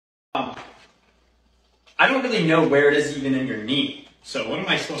I don't really know where it is even in your knee. So what am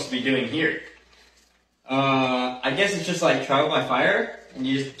I supposed to be doing here? I guess it's just like trial by fire, and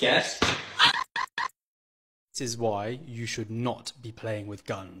you just guess. This is why you should not be playing with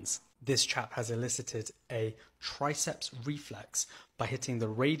guns. This chap has elicited a triceps reflex by hitting the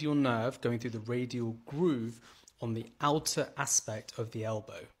radial nerve going through the radial groove on the outer aspect of the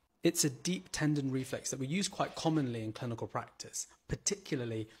elbow. It's a deep tendon reflex that we use quite commonly in clinical practice,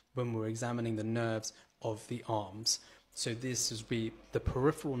 particularly when we're examining the nerves of the arms. So this would be the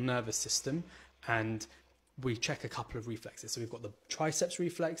peripheral nervous system, and we check a couple of reflexes. So we've got the triceps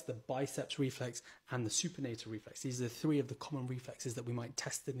reflex, the biceps reflex, and the supinator reflex. These are three of the common reflexes that we might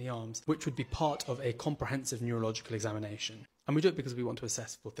test in the arms, which would be part of a comprehensive neurological examination. And we do it because we want to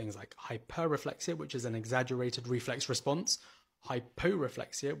assess for things like hyperreflexia, which is an exaggerated reflex response,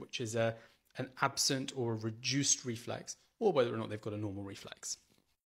 hyporeflexia, which is an absent or a reduced reflex, or whether or not they've got a normal reflex.